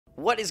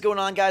What is going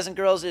on, guys and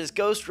girls? It is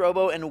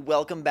GhostRobo, and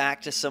welcome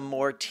back to some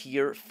more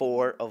Tier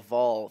 4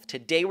 Evolve.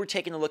 Today we're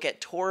taking a look at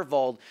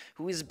Torvald,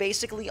 who is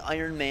basically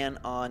Iron Man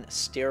on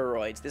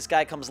steroids. This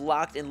guy comes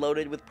locked and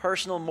loaded with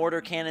personal mortar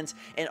cannons,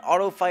 an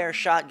auto-fire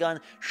shotgun,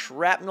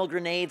 shrapnel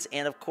grenades,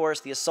 and of course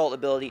the assault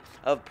ability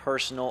of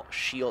personal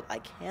shield. I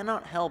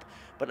cannot help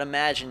but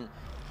imagine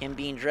him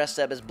being dressed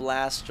up as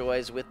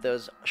Blastoise with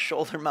those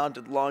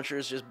shoulder-mounted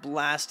launchers just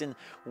blasting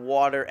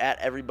water at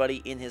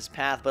everybody in his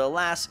path. But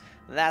alas,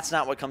 that's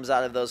not what comes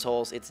out of those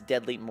holes. It's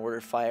deadly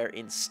mortar fire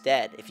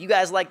instead. If you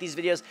guys like these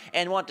videos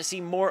and want to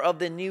see more of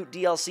the new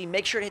DLC,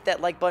 make sure to hit that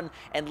like button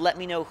and let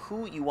me know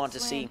who you want to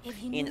see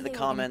in the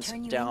comments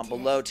down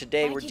below.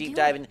 Today, we're deep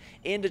diving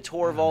into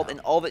Torvald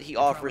and all that he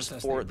offers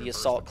for the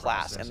Assault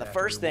class. And the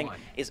first thing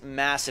is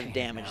massive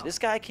damage. This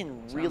guy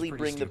can really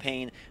bring the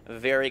pain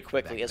very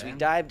quickly. As we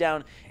dive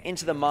down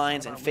into the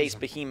mines and face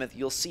Behemoth,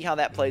 you'll see how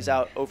that plays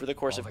out over the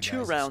course of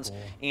 2 rounds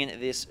in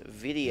this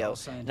video.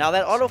 Now,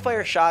 that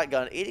auto-fire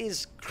shotgun, it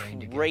is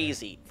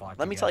crazy.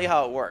 Let me tell you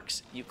how it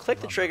works. You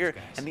click the trigger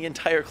and the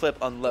entire clip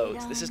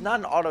unloads. This is not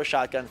an auto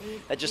shotgun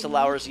that just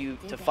allows you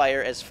to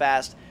fire as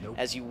fast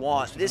as you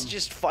want. This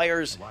just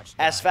fires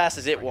as fast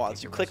as it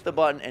wants. You click the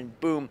button and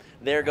boom,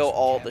 there go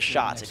all the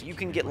shots. If you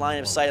can get line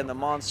of sight on the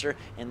monster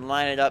and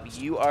line it up,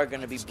 you are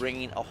going to be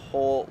bringing a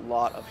whole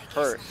lot of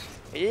hurt.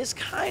 It is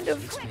kind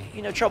of,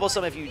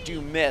 troublesome if you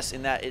do miss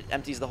in that it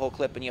empties the whole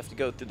clip and you have to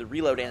go through the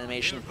reload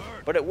animation,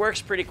 but it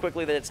works pretty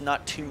quickly that it's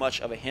not too much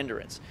of a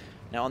hindrance.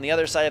 Now, on the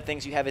other side of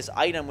things, you have his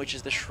item, which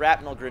is the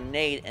shrapnel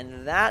grenade,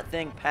 and that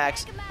thing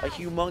packs a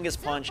humongous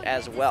punch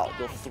as well.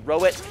 You'll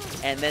throw it,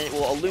 and then it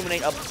will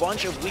illuminate a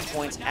bunch of weak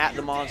points at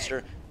the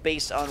monster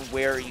based on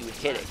where you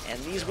hit it.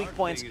 And these weak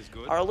points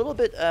are a little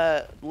bit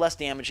less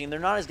damaging. They're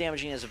not as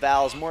damaging as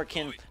Val's, more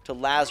akin to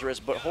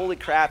Lazarus, but holy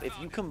crap, if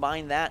you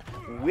combine that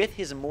with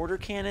his mortar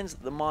cannons,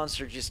 the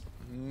monster just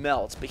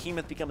melts.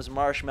 Behemoth becomes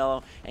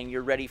marshmallow, and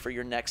you're ready for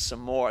your next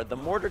some more. The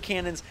mortar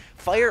cannons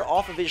fire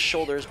off of his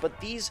shoulders, but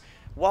these,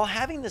 while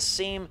having the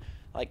same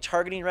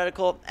targeting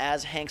reticle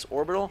as Hank's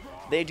orbital,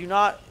 they do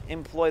not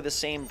employ the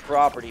same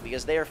property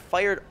because they are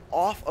fired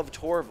off of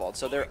Torvald,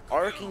 so they're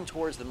arcing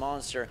towards the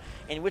monster,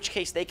 in which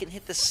case they can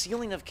hit the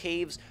ceiling of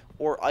caves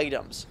or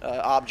items,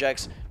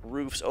 objects,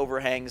 roofs,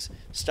 overhangs,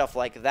 stuff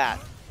like that.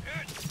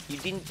 You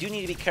do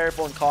need to be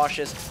careful and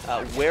cautious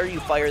where you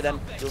fire them.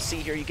 You'll see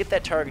here, you get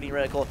that targeting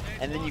reticle,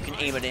 and then you can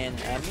aim it in.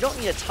 You don't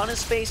need a ton of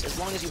space. As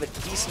long as you have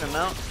a decent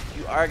amount,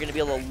 you are going to be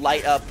able to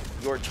light up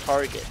your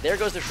target. There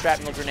goes the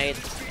shrapnel grenade,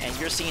 and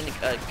you're seeing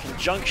a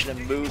conjunction of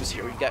moves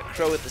here. We've got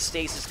Crow with the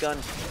stasis gun,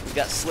 we've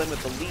got Slim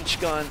with the leech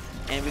gun,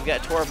 and we've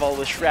got Torvald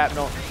with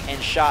shrapnel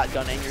and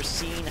shotgun, and you're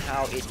seeing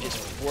how it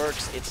just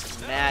works its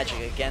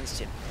magic against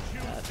him.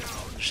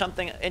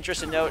 Something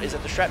interesting to note is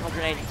that the shrapnel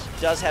grenade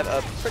does have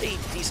a pretty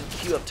decent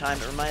queue-up time.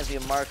 It reminds me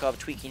of Markov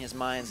tweaking his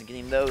mines and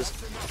getting those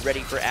ready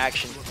for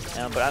action.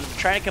 But I'm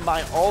trying to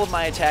combine all of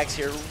my attacks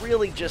here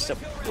really just to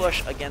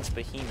push against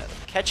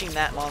Behemoth. Catching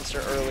that monster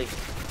early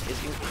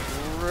is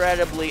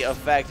incredibly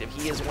effective.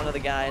 He is one of the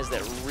guys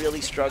that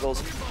really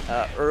struggles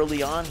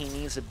early on. He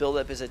needs to build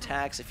up his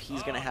attacks if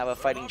he's going to have a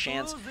fighting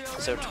chance.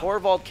 So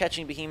Torvald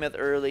catching Behemoth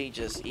early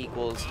just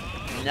equals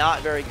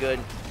not very good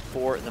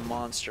for the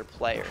monster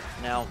player.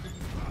 Now,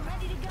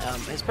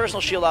 his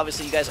personal shield,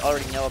 obviously, you guys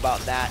already know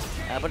about that.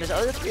 But his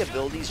other 3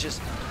 abilities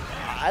just,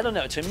 I don't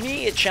know. To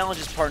me, it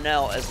challenges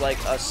Parnell as like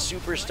a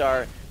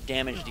superstar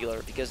damage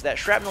dealer, because that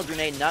shrapnel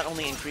grenade not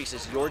only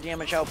increases your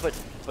damage output,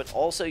 but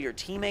also your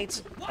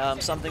teammates,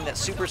 something that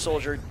Super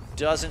Soldier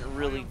doesn't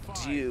really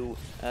do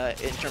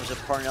in terms of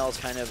Parnell's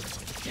kind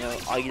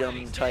of,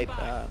 item type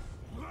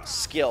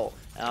skill.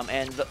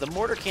 And the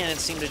mortar cannons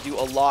seem to do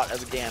a lot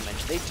of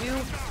damage. They do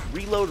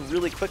reload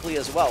really quickly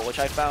as well, which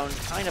I found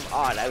kind of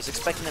odd. I was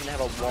expecting them to have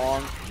a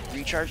long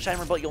recharge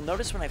timer, but you'll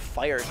notice when I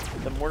fire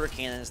the mortar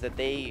cannons that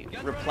they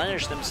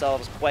replenish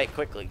themselves quite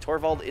quickly.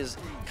 Torvald is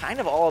kind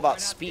of all about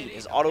speed.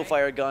 His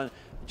auto-fire gun,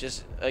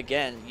 just,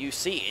 again, you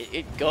see,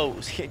 it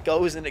goes. It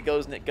goes and it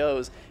goes and it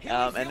goes.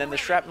 And then the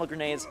shrapnel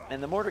grenades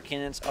and the mortar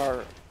cannons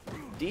are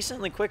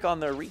decently quick on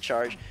their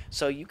recharge,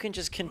 so you can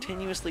just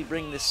continuously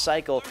bring this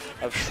cycle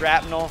of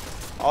shrapnel,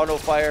 auto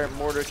fire,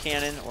 mortar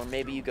cannon, or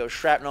maybe you go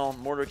shrapnel,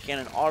 mortar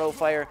cannon, auto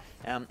fire.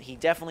 He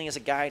definitely is a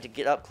guy to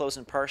get up close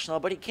and personal,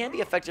 but he can be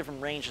effective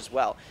from range as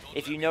well.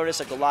 If you notice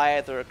a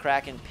Goliath or a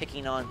Kraken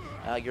picking on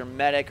your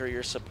medic or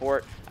your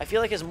support, I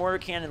feel like his mortar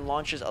cannon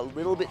launches a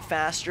little bit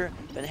faster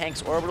than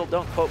Hank's orbital.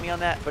 Don't quote me on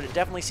that, but it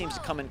definitely seems to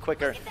come in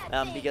quicker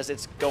because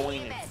it's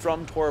going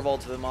from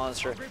Torvald to the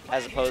monster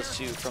as opposed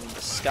to from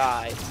the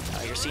sky.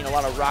 You're seeing a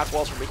lot of rock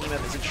walls from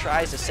Behemoth as he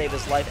tries to save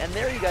his life, and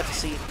there you got to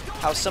see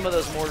how some of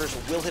those mortars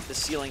will hit the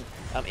ceiling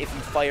if you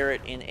fire it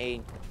in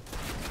an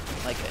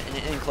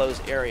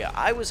enclosed area.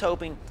 I was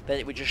hoping that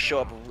it would just show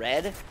up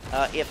red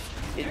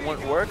if it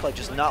wouldn't work,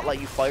 just not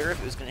let you fire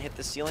if it was going to hit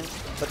the ceiling,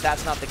 but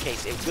that's not the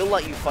case. It will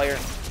let you fire,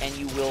 and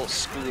you will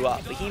screw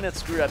up. Behemoth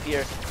screwed up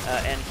here,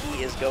 and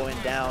he is going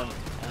down.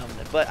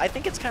 But I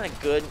think it's kind of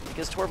good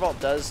because Torvald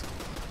does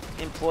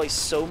employ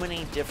so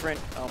many different...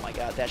 Oh my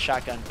god, that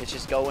shotgun. It's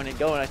just going and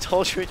going. I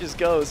told you it just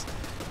goes.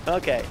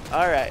 Okay,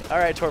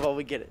 alright, Torvald,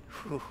 we get it.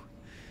 Whew.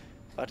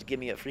 About to give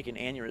me a freaking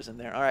aneurysm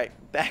there. Alright,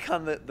 back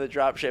on the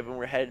dropship, and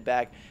we're headed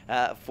back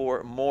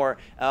for more.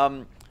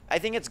 I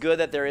think it's good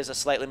that there is a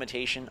slight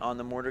limitation on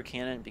the mortar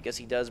cannon because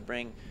he does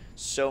bring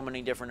so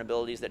many different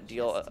abilities that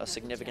deal a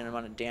significant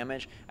amount of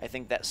damage. I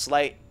think that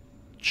slight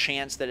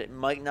chance that it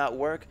might not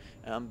work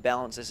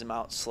balances him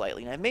out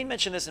slightly. And I've made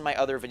mention this in my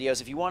other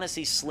videos. If you want to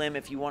see Slim,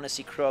 if you want to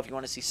see Crow, if you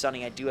want to see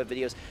Sunny, I do have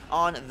videos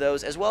on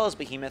those as well as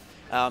Behemoth.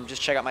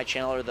 Just check out my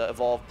channel or the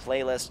Evolve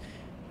playlist.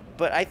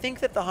 But I think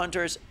that the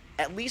Hunters,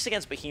 at least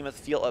against Behemoth,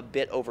 feel a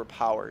bit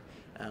overpowered.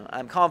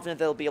 I'm confident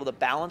they'll be able to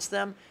balance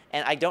them,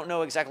 and I don't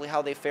know exactly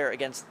how they fare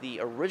against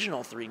the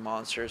original 3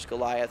 monsters,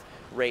 Goliath,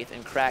 Wraith,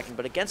 and Kraken,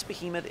 but against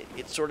Behemoth,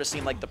 it sort of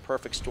seemed like the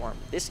perfect storm.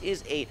 This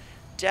is a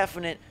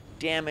definite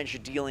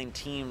damage-dealing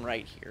team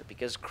right here,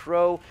 because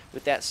Crow,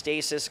 with that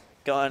stasis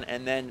gun,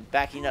 and then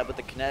backing up with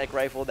the kinetic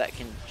rifle that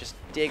can just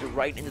dig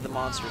right into the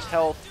monster's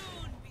health.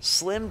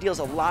 Slim deals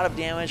a lot of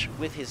damage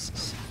with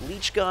his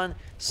leech gun.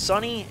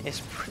 Sunny is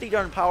pretty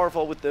darn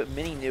powerful with the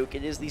mini nuke.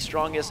 It is the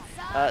strongest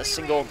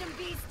single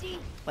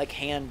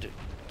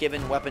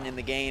hand-given weapon in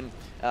the game.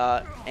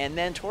 And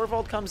then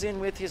Torvald comes in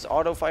with his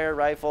auto-fire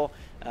rifle,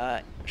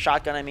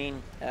 shotgun I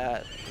mean,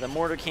 the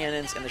mortar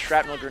cannons, and the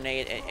shrapnel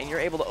grenade, and you're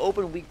able to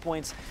open weak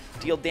points,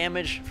 deal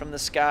damage from the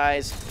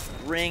skies,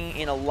 bring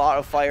in a lot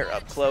of fire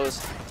up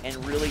close, and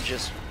really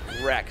just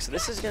wreck. So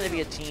this is going to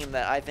be a team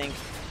that I think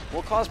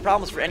will cause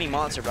problems for any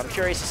monster, but I'm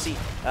curious to see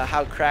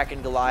how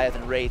Kraken, Goliath,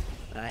 and Wraith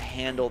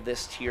handle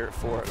this tier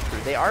 4 crew.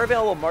 They are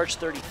available March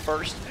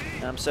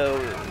 31st, so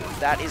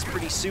that is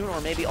pretty soon, or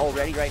maybe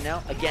already right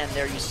now. Again,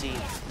 there you see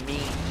me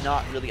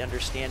not really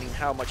understanding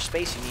how much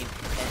space you need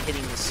and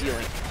hitting the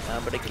ceiling.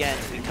 But again,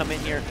 we come in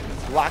here,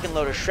 lock and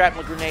load a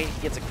shrapnel grenade,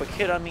 he gets a quick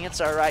hit on me,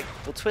 it's alright.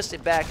 We'll twist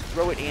it back,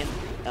 throw it in,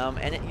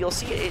 and you'll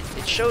see it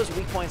shows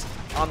weak points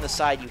on the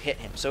side you hit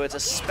him. So it's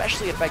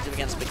especially effective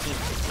against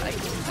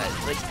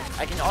Behemoth.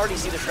 I can already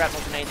see the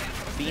shrapnel grenade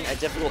being a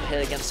difficult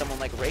hit against someone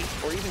like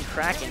Wraith or even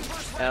Kraken,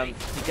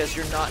 because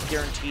you're not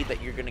guaranteed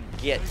that you're going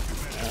to get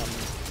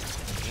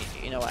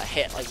a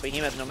hit. Like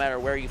Behemoth, no matter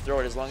where you throw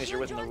it, as long as you're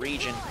within the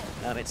region,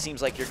 it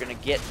seems like you're going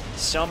to get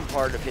some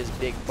part of his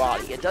big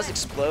body. It does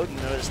explode, you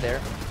notice there.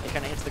 It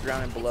kind of hits the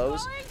ground and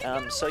blows.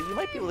 So you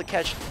might be able to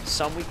catch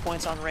some weak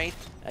points on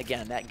Wraith.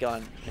 Again, that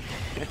gun,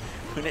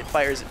 when it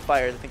fires, it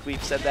fires. I think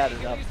we've said that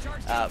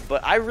enough.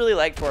 But I really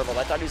like Torvald.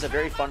 I thought he was a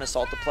very fun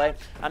assault to play.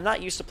 I'm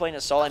not used to playing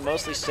assault. I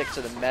mostly stick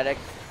to the medic.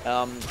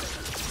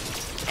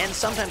 And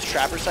sometimes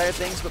trapper side of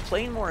things, but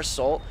playing more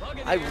assault,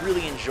 I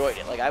really enjoyed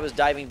it. Like, I was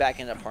diving back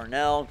into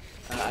Parnell,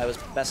 I was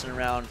messing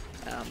around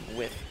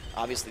with,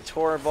 obviously,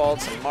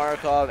 Torvald, some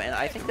Markov, and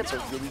I think that's a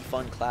really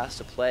fun class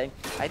to play.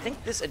 I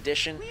think this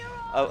edition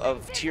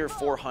of Tier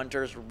 4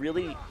 Hunters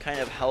really kind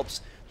of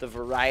helps the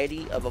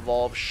variety of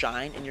Evolve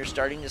shine, and you're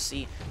starting to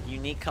see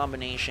unique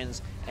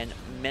combinations and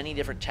many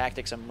different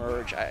tactics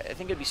emerge. I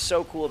think it'd be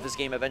so cool if this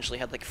game eventually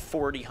had like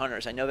 40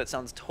 Hunters. I know that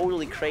sounds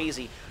totally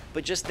crazy,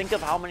 but just think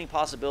of how many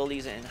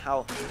possibilities and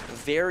how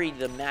varied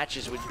the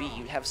matches would be.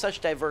 You'd have such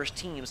diverse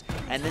teams,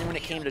 and then when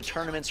it came to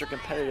tournaments or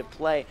competitive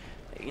play,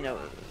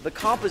 the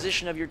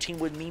composition of your team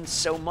would mean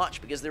so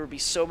much because there would be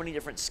so many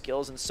different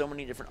skills and so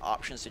many different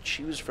options to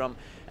choose from,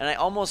 and I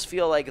almost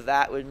feel like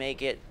that would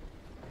make it,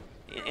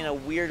 in a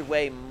weird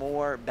way,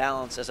 more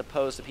balanced as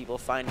opposed to people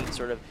finding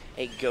sort of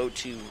a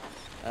go-to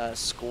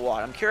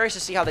squad. I'm curious to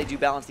see how they do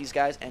balance these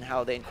guys and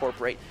how they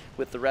incorporate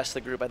with the rest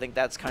of the group. I think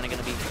that's kind of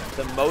going to be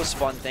the most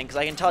fun thing, because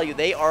I can tell you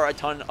they are a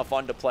ton of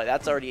fun to play.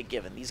 That's already a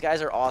given. These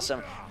guys are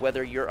awesome,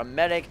 whether you're a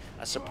medic,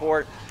 a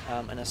support,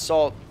 an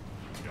assault,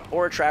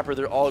 or a trapper.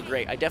 They're all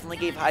great. I definitely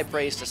gave high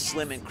praise to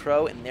Slim and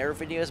Crow in their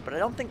videos, but I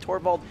don't think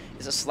Torvald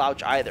is a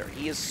slouch either.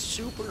 He is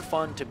super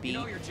fun to beat,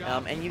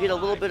 and you get a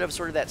little bit of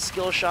sort of that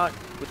skill shot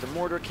with the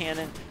mortar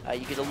cannon.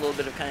 You get a little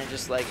bit of kind of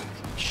just like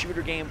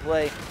shooter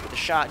gameplay with the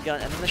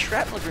shotgun, and then the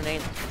shrapnel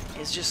grenade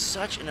is just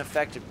such an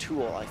effective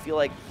tool. I feel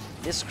like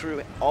this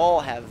crew all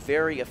have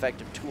very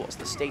effective tools.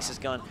 The stasis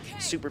gun,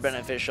 super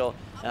beneficial.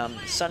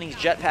 Sunny's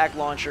jetpack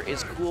launcher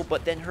is cool,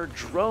 but then her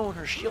drone,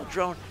 her shield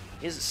drone,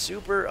 is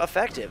super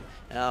effective.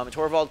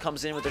 Torvald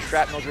comes in with a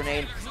shrapnel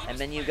grenade, and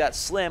then you've got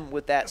Slim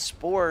with that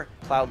spore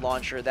cloud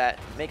launcher that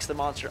makes the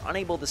monster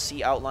unable to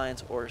see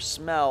outlines or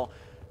smell.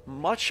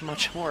 Much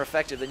more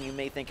effective than you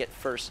may think at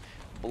first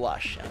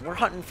blush. And we're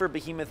hunting for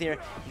Behemoth here.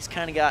 He's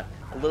kind of got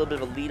a little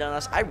bit of a lead on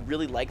us. I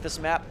really like this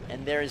map,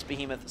 and there is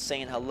Behemoth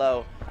saying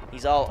hello.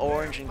 He's all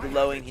orange and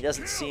glowing. He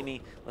doesn't see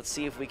me. Let's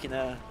see if we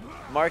can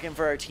mark him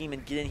for our team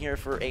and get in here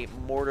for a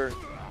mortar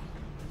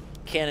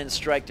cannon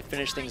strike to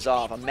finish things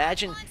off.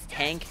 Imagine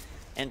Hank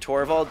and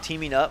Torvald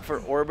teaming up for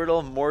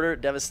orbital mortar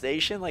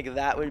devastation. Like,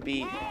 that would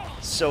be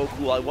so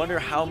cool. I wonder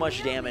how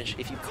much damage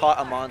if you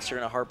caught a monster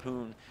in a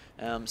harpoon,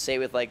 say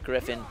with like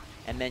Griffin,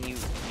 and then you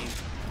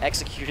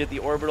executed the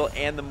orbital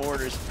and the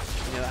mortars.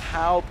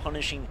 How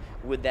punishing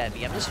would that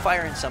be? I'm just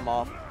firing some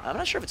off. I'm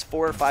not sure if it's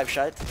 4 or 5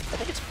 shots. I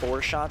think it's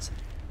 4 shots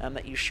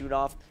that you shoot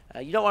off.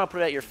 You don't want to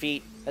put it at your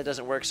feet. That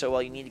doesn't work so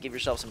well. You need to give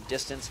yourself some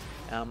distance.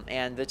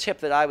 And the tip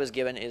that I was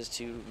given is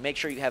to make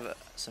sure you have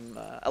some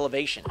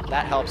elevation.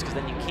 That helps because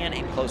then you can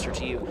aim closer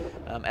to you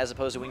as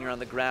opposed to when you're on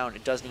the ground.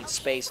 It does need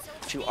space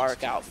to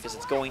arc out because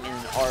it's going in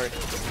an arc,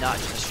 not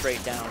just a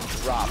straight down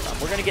drop.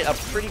 We're going to get a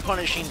pretty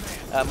punishing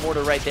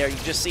mortar right there. You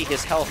just see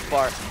his health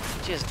bar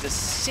just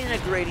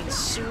disintegrating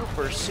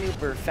super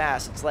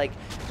fast. It's like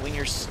when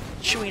you're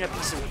chewing a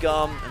piece of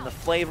gum and the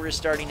flavor is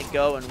starting to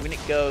go, and when it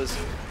goes,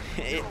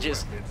 it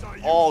just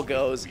all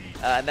goes,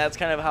 and that's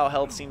kind of how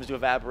health seems to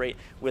evaporate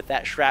with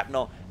that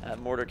shrapnel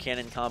mortar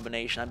cannon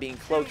combination. I'm being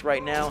cloaked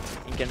right now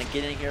and gonna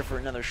get in here for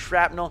another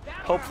shrapnel,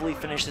 hopefully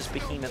finish this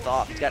behemoth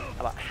off. He's got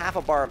about half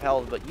a bar of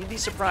health, but you'd be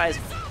surprised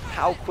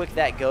how quick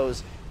that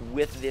goes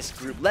with this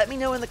group. Let me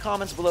know in the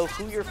comments below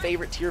who your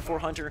favorite tier 4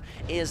 hunter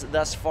is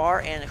thus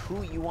far and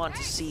who you want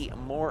to see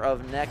more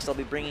of next. I'll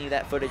be bringing you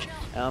that footage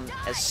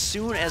as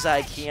soon as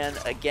I can.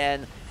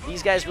 Again,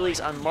 these guys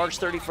release on March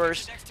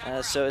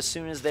 31st, so as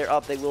soon as they're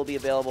up, they will be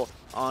available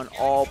on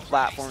all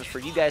platforms for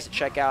you guys to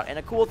check out. And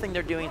a cool thing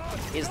they're doing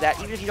is that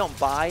even if you don't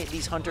buy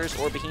these hunters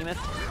or behemoth,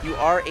 you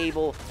are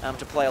able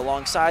to play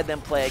alongside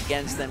them, play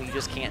against them. You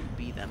just can't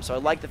beat them. So I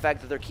like the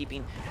fact that they're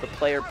keeping the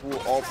player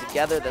pool all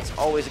together. That's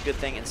always a good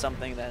thing and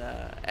something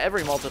that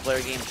every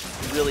multiplayer game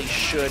really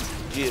should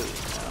do.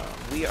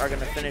 We are going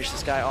to finish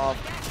this guy off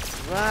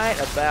right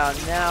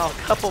about now.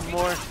 A couple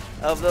more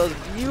of those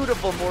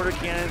beautiful mortar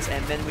cannons,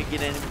 and then we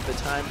get in with the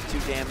times 2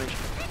 damage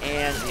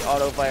and the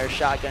auto-fire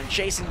shotgun,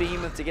 chasing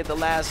Behemoth to get the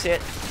last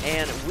hit,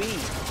 and we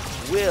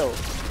will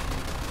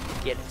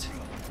get it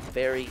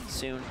very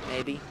soon,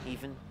 maybe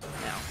even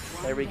now.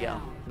 There we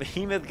go.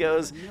 Behemoth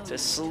goes to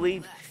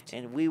sleep,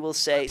 and we will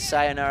say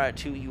sayonara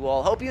to you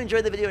all. Hope you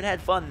enjoyed the video and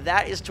had fun.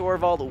 That is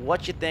Torvald.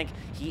 What you think?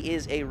 He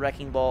is a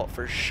wrecking ball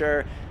for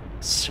sure.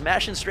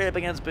 Smashing straight up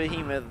against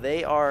Behemoth.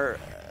 They are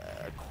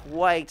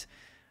quite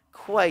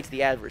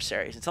the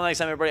adversaries. Until next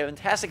time, everybody, have a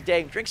fantastic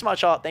day. Drink some hot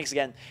chocolate. Thanks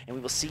again, and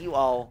we will see you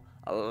all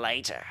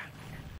later.